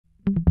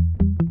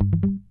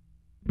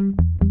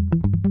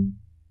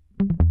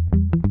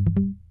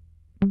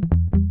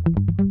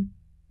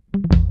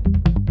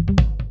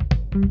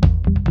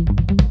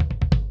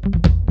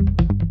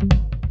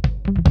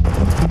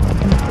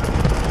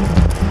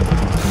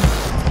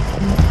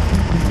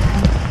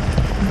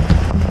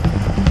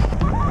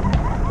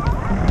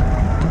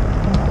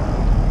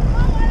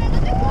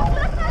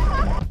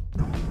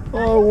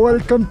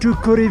Welcome to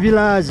Kuri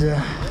village.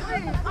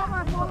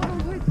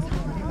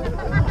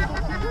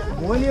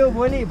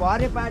 भोलि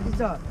भरे party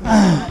छ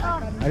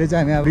अहिले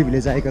चाहिँ हामी Kuri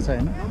village आएको छ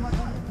हैन.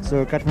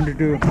 So Kathmandu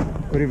to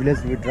Kuri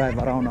village we drive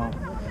around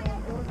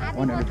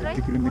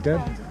 150 km.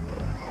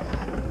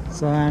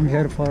 So I'm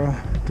here for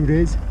 2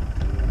 days.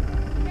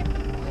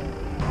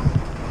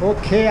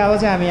 Okay, अब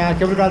चाहिँ हामी यहाँ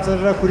केबल कार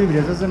चढेर Kuri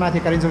village चाहिँ माथि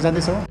कालिन्चोक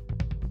जाँदै छौं.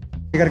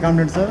 टिकट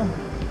काउन्टर छ.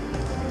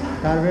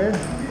 Carver.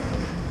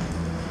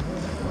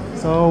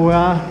 So we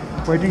are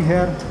waiting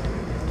here.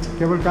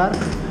 Cable car.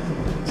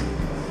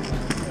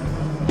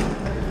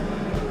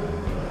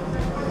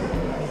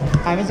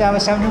 हामी चाहिँ अब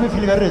सामनेमै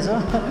फिल गरिरहेछौँ.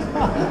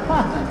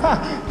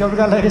 केबल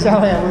कार लगेपछि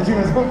अब यहाँ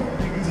उठिरहेछौँ.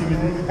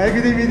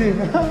 बिदी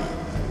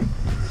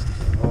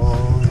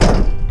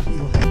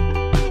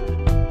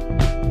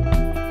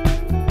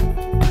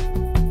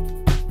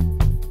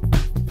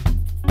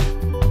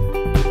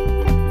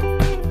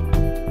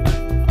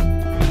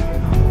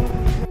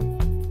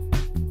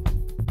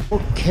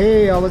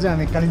ओके, अब चाहिँ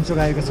हामी कालिम्चोक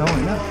आएको छौँ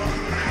हैन.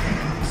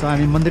 सो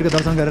हामी मन्दिरको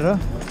दर्शन गरेर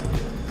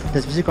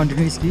त्यसपछि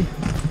कन्टिन्यू स्की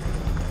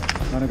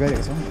गर्न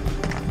गइरहेका छौँ.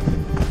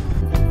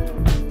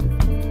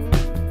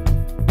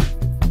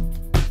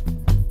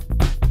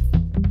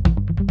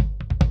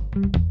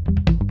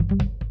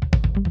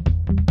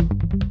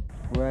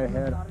 We are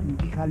here in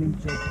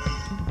Kalinchowk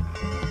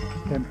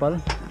temple.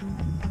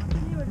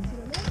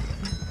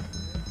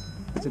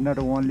 It's not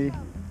only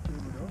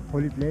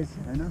holy place,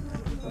 you know.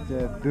 It's a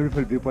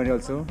beautiful viewpoint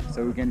also.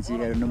 So we can see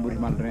here Norbu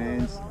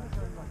range.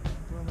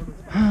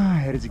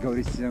 Here is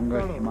Gauri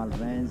Jungle Himal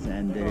range,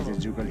 and there is a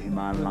Jugal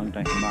Himal,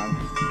 Langtang Himal.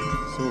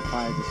 So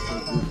far it is so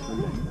beautiful.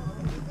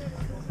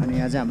 अनि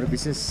यहाँ चाहिँ हाम्रो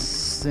विशेष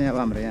चाहिँ अब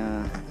हाम्रो यहाँ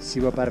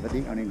शिव पार्वती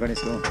अनि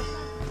गणेशको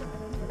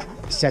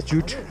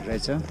स्ट्याच्युट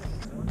रहेछ.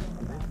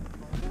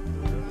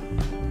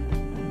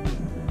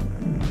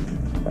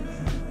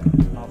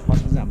 फर्स्टमा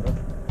चाहिँ हाम्रो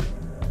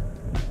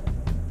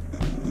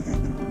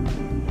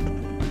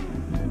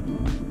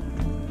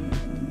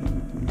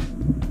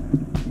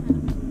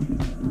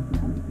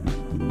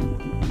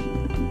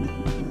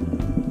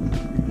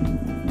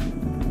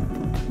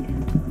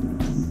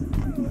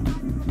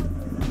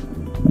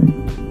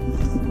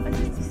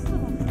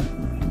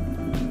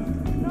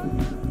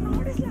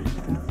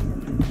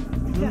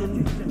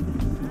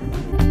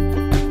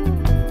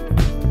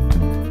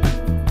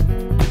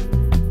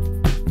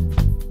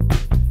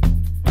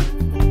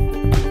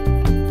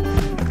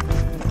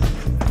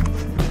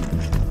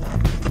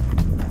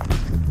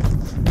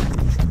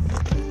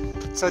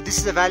So this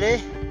is the valley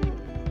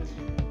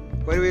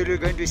where we are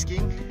going to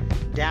skiing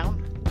down,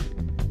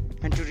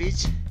 and to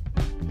reach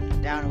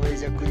down where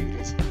is a Kuri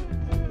village.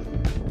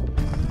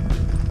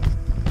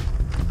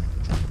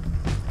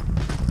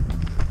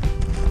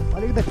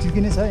 अलिकति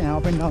ट्रिकी नै छ यहाँ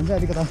अप एन्ड डाउन चाहिँ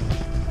अलिकति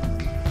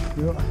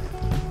यो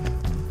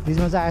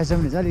बिचमा चाहिँ आएछ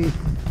भने चाहिँ अलिक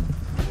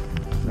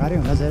गाह्रै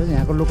हुँदा चाहिँ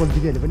यहाँको लोकल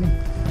दिदीहरूले पनि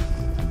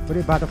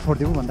पुरै बाटो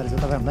फोडिदिउँ भन्दो रहेछ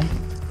तपाईँहरूलाई.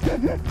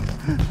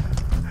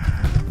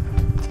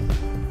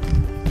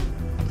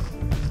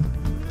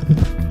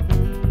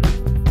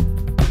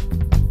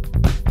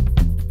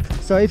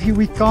 So if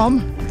we come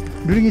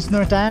during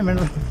snow time and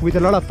with a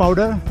lot of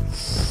powder,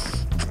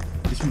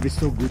 this will be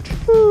so good.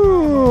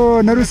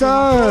 Ooh, Norbu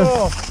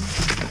sir!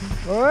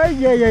 Oh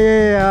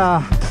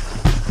yeah.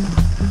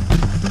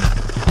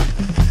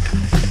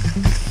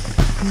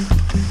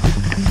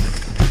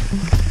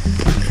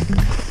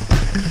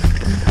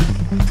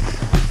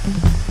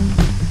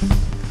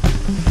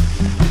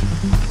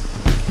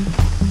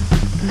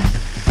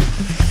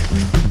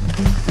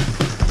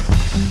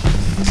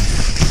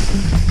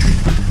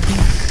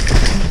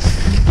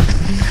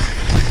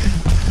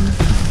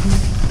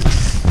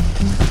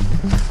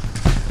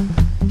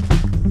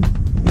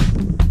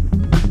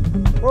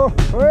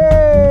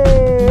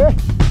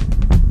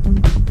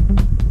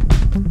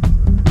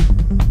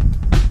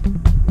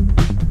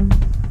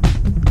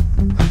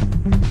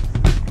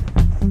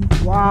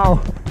 Wow!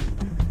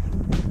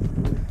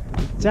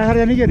 Chiya khar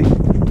jani kya nahi?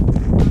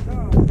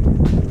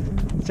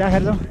 Chiya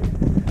khar jao?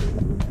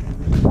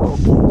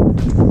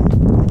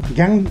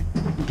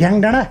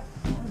 Gang dana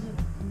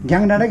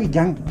ki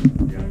gang?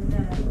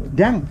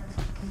 Gang?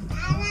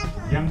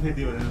 Gang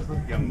pheti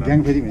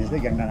bhane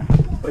gang dana.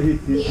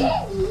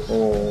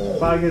 Oh.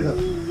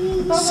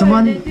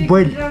 Suman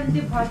boil.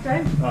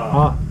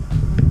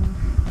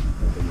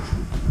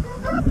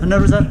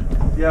 Norbu sir?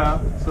 Yeah,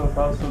 so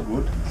far so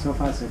good. So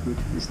far so good.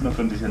 Snow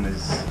condition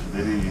is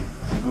very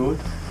good.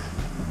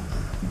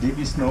 Deep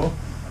snow,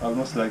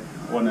 almost like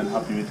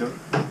 1.5 meter.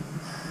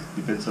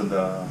 Depends on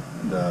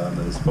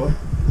the spot.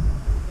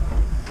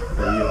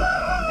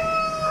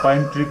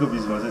 Pine tree ko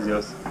बीच में से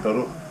just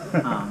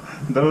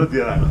दरो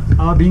दिया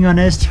रहा. Being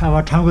honest, अब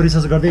ठाउँको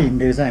research गर्दै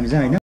हिँडेको छ हामी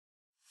चाहिँ हैन.